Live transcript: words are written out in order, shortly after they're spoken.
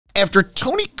After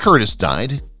Tony Curtis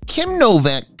died, Kim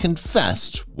Novak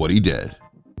confessed what he did.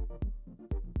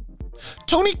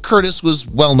 Tony Curtis was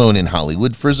well known in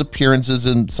Hollywood for his appearances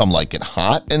in Some Like It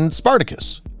Hot and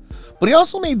Spartacus, but he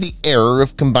also made the error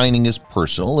of combining his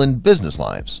personal and business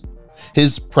lives.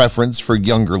 His preference for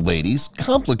younger ladies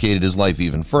complicated his life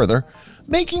even further,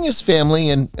 making his family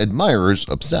and admirers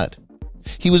upset.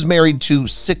 He was married to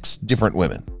 6 different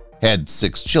women, had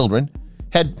 6 children,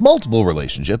 had multiple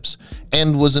relationships,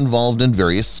 and was involved in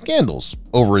various scandals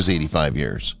over his 85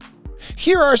 years.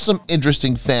 Here are some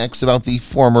interesting facts about the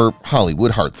former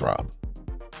Hollywood heartthrob.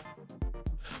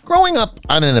 Growing up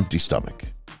on an empty stomach.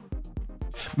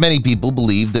 Many people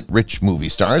believe that rich movie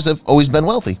stars have always been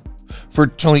wealthy. For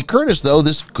Tony Curtis, though,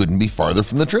 this couldn't be farther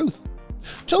from the truth.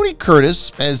 Tony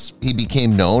Curtis, as he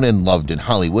became known and loved in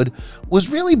Hollywood, was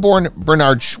really born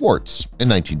Bernard Schwartz in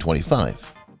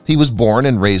 1925. He was born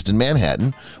and raised in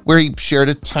Manhattan, where he shared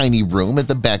a tiny room at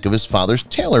the back of his father's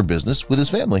tailor business with his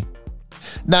family.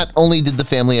 Not only did the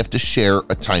family have to share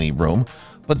a tiny room,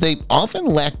 but they often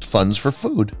lacked funds for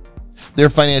food. Their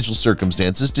financial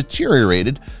circumstances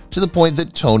deteriorated to the point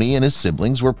that Tony and his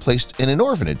siblings were placed in an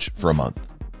orphanage for a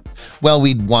month. While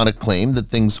we'd want to claim that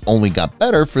things only got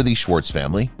better for the Schwartz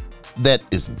family, that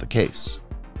isn't the case.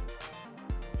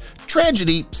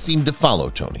 Tragedy seemed to follow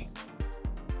Tony.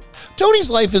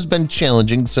 Tony's life has been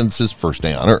challenging since his first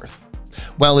day on Earth.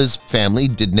 While his family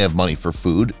didn't have money for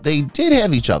food, they did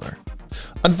have each other.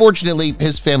 Unfortunately,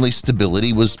 his family's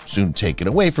stability was soon taken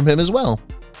away from him as well.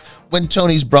 When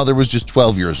Tony's brother was just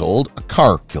 12 years old, a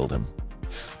car killed him.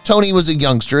 Tony was a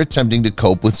youngster attempting to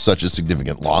cope with such a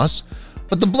significant loss,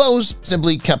 but the blows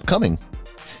simply kept coming.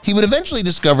 He would eventually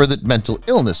discover that mental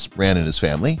illness ran in his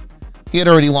family. He had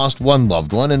already lost one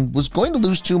loved one and was going to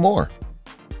lose 2 more.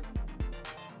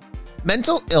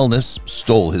 Mental illness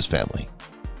stole his family.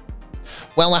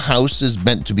 While a house is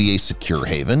meant to be a secure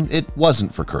haven, it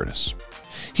wasn't for Curtis.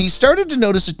 He started to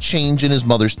notice a change in his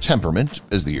mother's temperament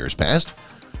as the years passed.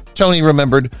 Tony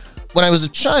remembered, "When I was a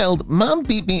child, Mom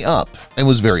beat me up and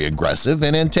was very aggressive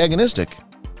and antagonistic."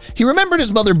 He remembered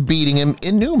his mother beating him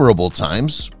innumerable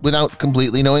times without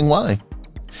completely knowing why.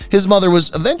 His mother was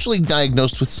eventually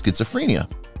diagnosed with schizophrenia.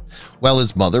 While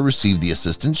his mother received the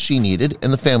assistance she needed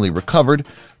and the family recovered,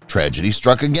 tragedy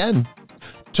struck again.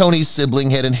 Tony's sibling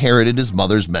had inherited his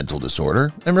mother's mental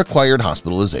disorder and required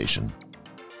hospitalization.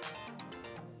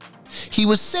 He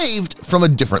was saved from a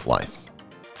different life.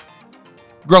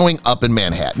 Growing up in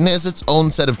Manhattan has its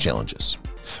own set of challenges.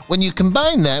 When you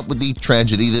combine that with the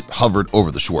tragedy that hovered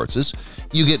over the Schwartzes,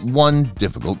 you get one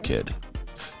difficult kid.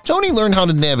 Tony learned how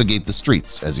to navigate the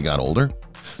streets as he got older.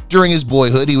 During his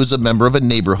boyhood, he was a member of a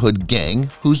neighborhood gang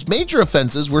whose major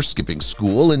offenses were skipping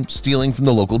school and stealing from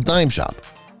the local dime shop.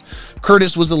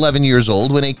 Curtis was 11 years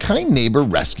old when a kind neighbor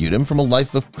rescued him from a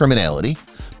life of criminality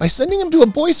by sending him to a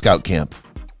Boy Scout camp.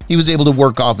 He was able to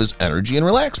work off his energy and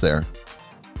relax there.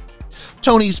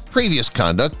 Tony's previous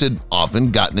conduct had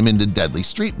often gotten him into deadly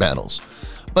street battles,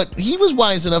 but he was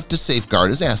wise enough to safeguard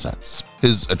his assets,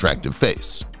 his attractive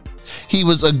face. He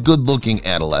was a good-looking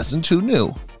adolescent who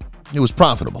knew it was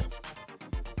profitable.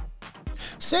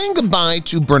 Saying goodbye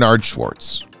to Bernard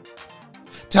Schwartz.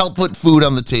 To help put food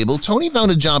on the table, Tony found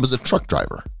a job as a truck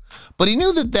driver, but he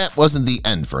knew that that wasn't the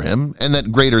end for him and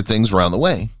that greater things were on the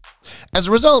way. As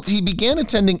a result, he began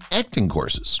attending acting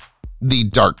courses. The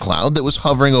dark cloud that was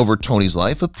hovering over Tony's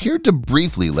life appeared to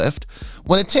briefly lift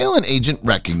when a talent agent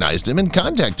recognized him and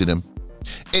contacted him.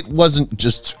 It wasn't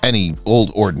just any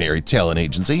old ordinary talent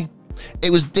agency. It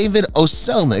was David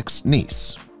Oselnick's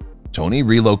niece. Tony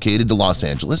relocated to Los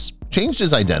Angeles, changed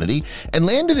his identity, and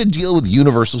landed a deal with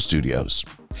Universal Studios.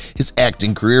 His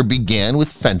acting career began with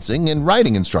fencing and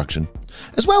riding instruction,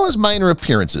 as well as minor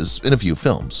appearances in a few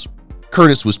films.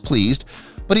 Curtis was pleased,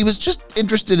 but he was just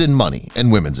interested in money and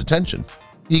women's attention.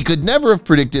 He could never have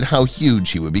predicted how huge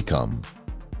he would become.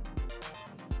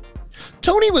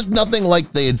 Tony was nothing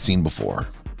like they had seen before.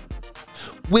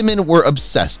 Women were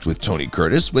obsessed with Tony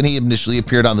Curtis when he initially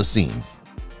appeared on the scene.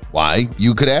 Why,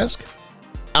 you could ask?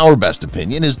 Our best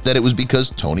opinion is that it was because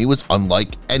Tony was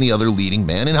unlike any other leading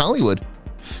man in Hollywood.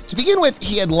 To begin with,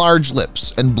 he had large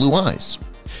lips and blue eyes.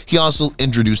 He also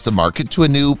introduced the market to a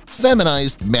new,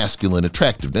 feminized masculine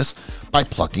attractiveness by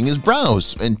plucking his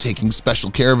brows and taking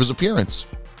special care of his appearance.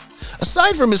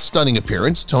 Aside from his stunning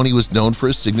appearance, Tony was known for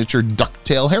his signature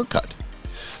ducktail haircut.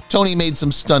 Tony made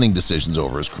some stunning decisions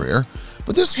over his career,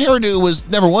 but this hairdo was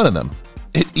never one of them.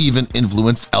 It even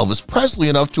influenced Elvis Presley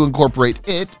enough to incorporate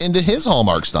it into his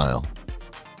hallmark style.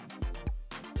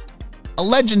 A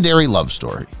legendary love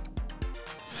story.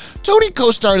 Tony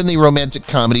co-starred in the romantic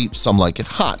comedy Some Like It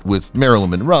Hot with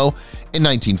Marilyn Monroe in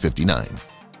 1959.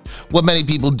 What many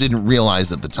people didn't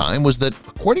realize at the time was that,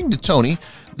 according to Tony,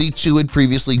 the two had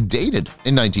previously dated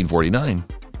in 1949.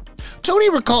 Tony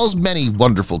recalls many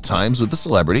wonderful times with the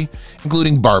celebrity,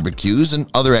 including barbecues and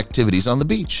other activities on the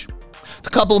beach. The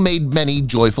couple made many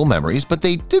joyful memories, but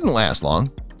they didn't last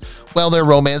long. While their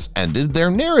romance ended,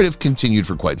 their narrative continued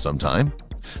for quite some time.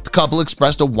 The couple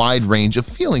expressed a wide range of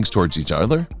feelings towards each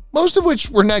other, most of which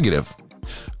were negative.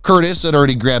 Curtis had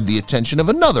already grabbed the attention of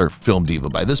another film diva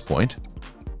by this point.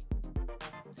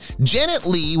 Janet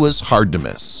Leigh was hard to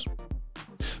miss.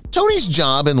 Tony's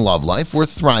job and love life were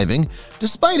thriving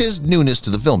despite his newness to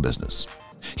the film business.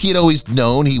 He had always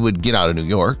known he would get out of New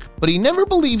York, but he never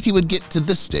believed he would get to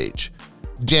this stage.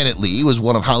 Janet Leigh was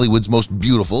one of Hollywood's most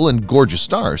beautiful and gorgeous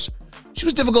stars. She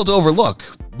was difficult to overlook,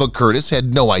 but Curtis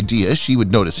had no idea she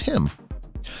would notice him.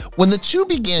 When the two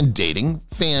began dating,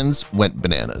 fans went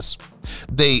bananas.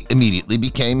 They immediately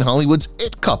became Hollywood's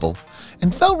it couple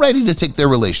and felt ready to take their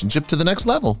relationship to the next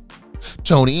level.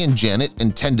 Tony and Janet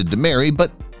intended to marry,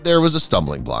 but there was a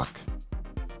stumbling block.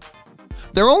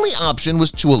 Their only option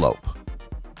was to elope.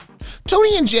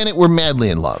 Tony and Janet were madly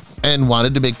in love and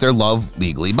wanted to make their love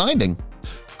legally binding.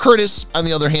 Curtis, on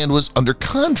the other hand, was under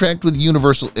contract with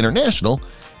Universal International,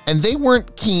 and they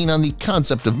weren't keen on the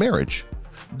concept of marriage.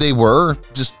 They were,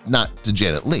 just not to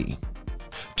Janet Leigh.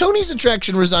 Tony's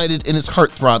attraction resided in his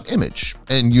heartthrob image,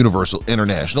 and Universal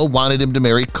International wanted him to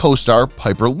marry co-star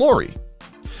Piper Laurie.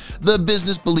 The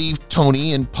business believed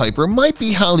Tony and Piper might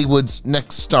be Hollywood's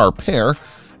next star pair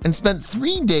and spent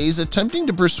 3 days attempting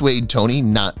to persuade Tony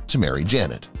not to marry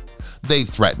Janet. They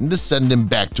threatened to send him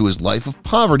back to his life of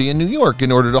poverty in New York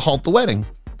in order to halt the wedding.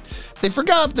 They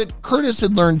forgot that Curtis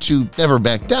had learned to never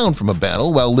back down from a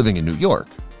battle while living in New York.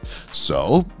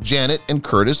 So, Janet and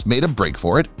Curtis made a break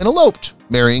for it and eloped,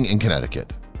 marrying in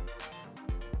Connecticut.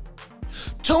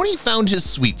 Tony found his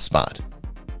sweet spot.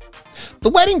 The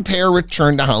wedding pair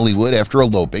returned to Hollywood after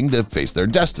eloping to face their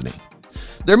destiny.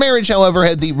 Their marriage, however,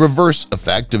 had the reverse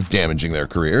effect of damaging their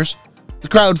careers. The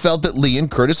crowd felt that Leigh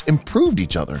and Curtis improved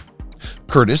each other.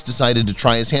 Curtis decided to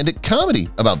try his hand at comedy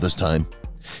about this time.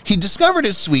 He discovered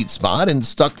his sweet spot and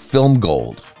stuck film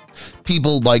gold.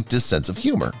 People liked his sense of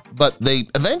humor, but they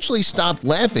eventually stopped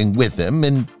laughing with him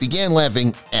and began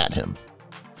laughing at him.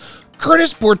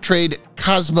 Curtis portrayed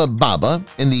Cosma Baba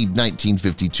in the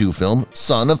 1952 film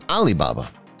Son of Ali Baba.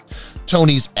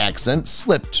 Tony's accent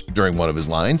slipped during one of his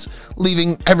lines,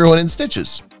 leaving everyone in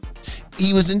stitches.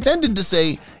 He was intended to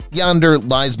say, "Yonder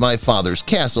lies my father's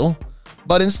castle,"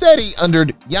 but instead he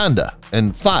uttered "Yanda"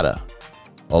 and "Fada."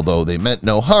 Although they meant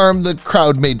no harm, the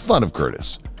crowd made fun of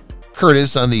Curtis.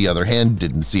 Curtis, on the other hand,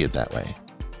 didn't see it that way.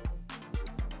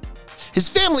 His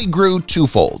family grew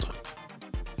twofold.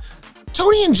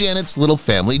 Tony and Janet's little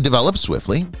family developed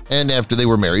swiftly, and after they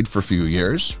were married for a few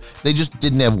years, they just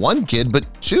didn't have one kid but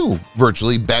two,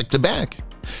 virtually back-to-back.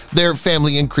 Their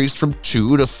family increased from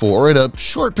 2 to 4 in a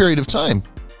short period of time.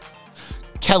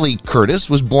 Kelly Curtis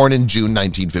was born in June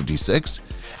 1956,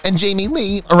 and Jamie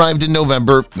Lee arrived in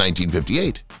November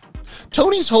 1958.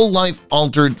 Tony's whole life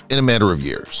altered in a matter of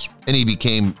years, and he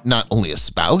became not only a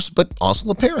spouse but also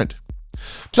a parent.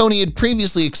 Tony had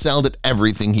previously excelled at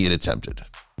everything he had attempted.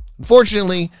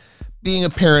 Unfortunately, being a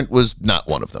parent was not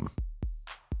one of them.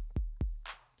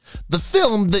 The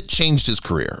film that changed his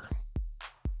career.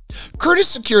 Curtis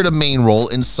secured a main role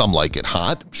in Some Like It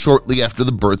Hot shortly after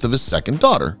the birth of his second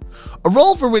daughter, a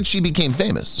role for which he became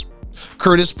famous.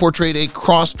 Curtis portrayed a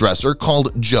cross-dresser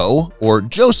called Joe, or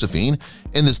Josephine,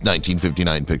 in this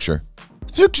 1959 picture.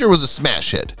 The picture was a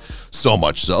smash hit, so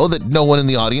much so that no one in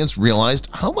the audience realized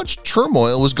how much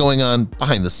turmoil was going on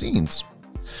behind the scenes.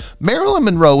 Marilyn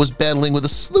Monroe was battling with a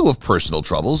slew of personal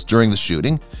troubles during the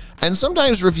shooting and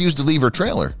sometimes refused to leave her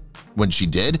trailer. When she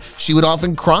did, she would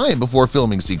often cry before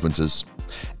filming sequences.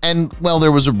 And while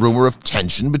there was a rumor of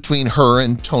tension between her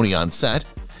and Tony on set,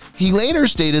 he later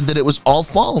stated that it was all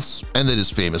false and that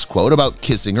his famous quote about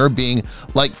kissing her being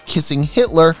like kissing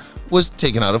Hitler was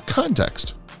taken out of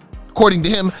context. According to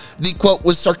him, the quote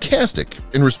was sarcastic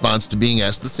in response to being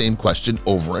asked the same question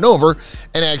over and over,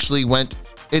 and actually went,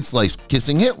 "It's like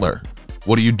kissing Hitler.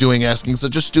 What are you doing asking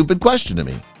such a stupid question to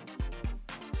me?"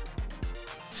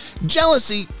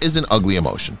 Jealousy is an ugly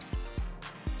emotion.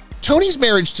 Tony's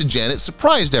marriage to Janet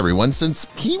surprised everyone since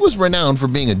he was renowned for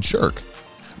being a jerk.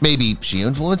 Maybe she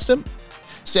influenced him?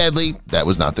 Sadly, that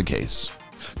was not the case.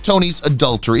 Tony's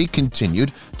adultery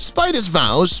continued despite his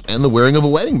vows and the wearing of a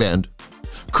wedding band.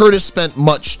 Curtis spent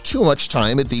too much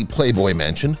time at the Playboy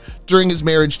Mansion during his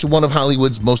marriage to one of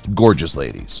Hollywood's most gorgeous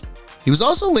ladies. He was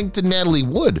also linked to Natalie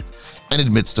Wood and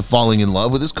admits to falling in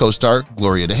love with his co-star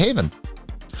Gloria DeHaven.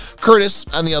 Curtis,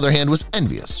 on the other hand, was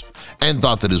envious and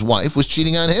thought that his wife was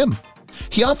cheating on him.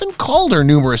 He often called her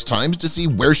numerous times to see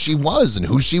where she was and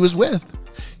who she was with.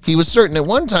 He was certain at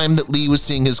one time that Lee was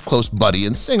seeing his close buddy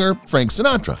and singer, Frank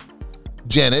Sinatra.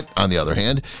 Janet, on the other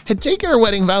hand, had taken her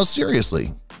wedding vows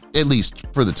seriously, at least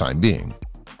for the time being.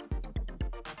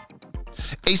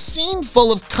 A scene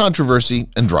full of controversy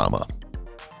and drama.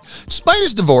 Despite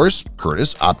his divorce,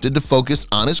 Curtis opted to focus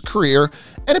on his career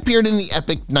and appeared in the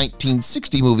epic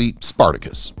 1960 movie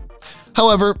Spartacus.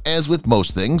 However, as with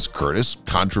most things,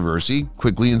 controversy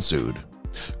quickly ensued.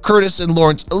 Curtis and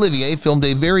Laurence Olivier filmed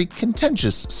a very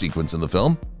contentious sequence in the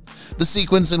film. The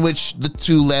sequence in which the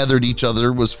two lathered each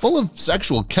other was full of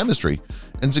sexual chemistry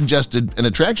and suggested an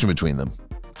attraction between them.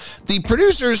 The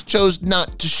producers chose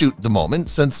not to shoot the moment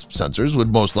since censors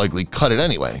would most likely cut it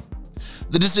anyway.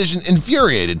 The decision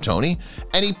infuriated Tony,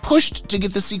 and he pushed to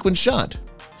get the sequence shot.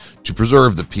 To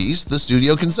preserve the peace, the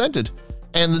studio consented,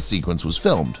 and the sequence was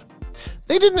filmed.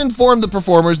 They didn't inform the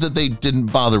performers that they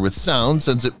didn't bother with sound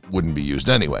since it wouldn't be used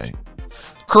anyway.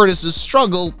 Curtis's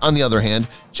struggle, on the other hand,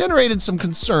 generated some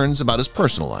concerns about his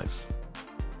personal life.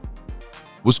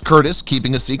 Was Curtis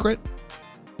keeping a secret?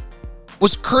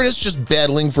 Was Curtis just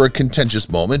battling for a contentious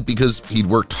moment because he'd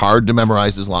worked hard to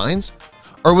memorize his lines?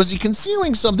 Or was he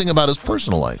concealing something about his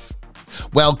personal life?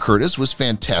 While Curtis was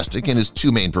fantastic in his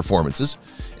two main performances,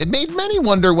 it made many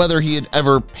wonder whether he had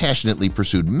ever passionately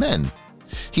pursued men.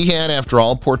 He had, after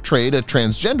all, portrayed a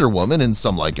transgender woman in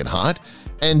Some Like It Hot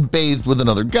and bathed with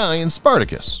another guy in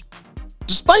Spartacus.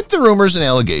 Despite the rumors and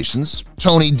allegations,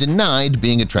 Tony denied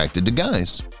being attracted to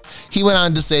guys. He went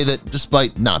on to say that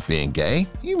despite not being gay,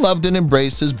 he loved and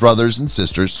embraced his brothers and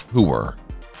sisters who were.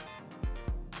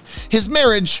 His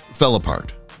marriage fell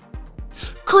apart.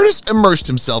 Curtis immersed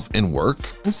himself in work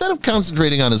instead of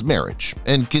concentrating on his marriage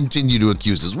and continued to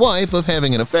accuse his wife of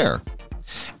having an affair.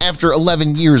 After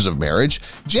 11 years of marriage,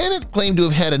 Janet claimed to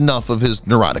have had enough of his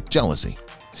neurotic jealousy.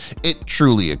 It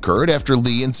truly occurred after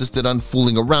Lee insisted on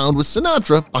fooling around with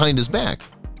Sinatra behind his back.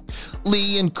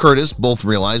 Lee and Curtis both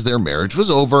realized their marriage was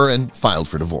over and filed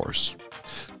for divorce.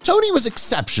 Tony was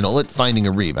exceptional at finding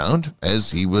a rebound,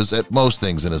 as he was at most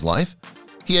things in his life.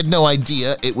 He had no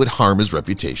idea it would harm his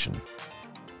reputation.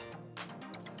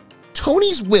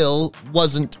 Tony's will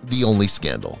wasn't the only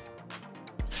scandal.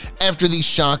 After the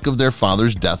shock of their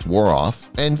father's death wore off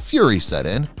and fury set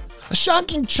in, a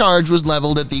shocking charge was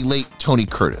leveled at the late Tony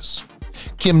Curtis.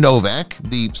 Kim Novak,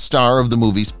 the star of the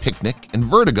movies Picnic and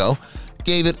Vertigo,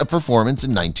 gave it a performance in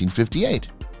 1958.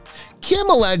 Kim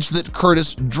alleged that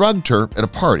Curtis drugged her at a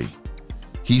party.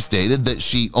 He stated that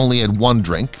she only had one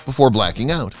drink before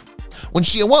blacking out. When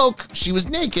she awoke, she was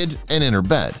naked and in her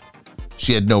bed.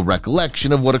 She had no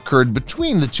recollection of what occurred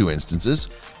between the two instances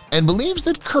and believes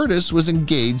that Curtis was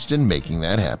engaged in making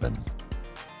that happen.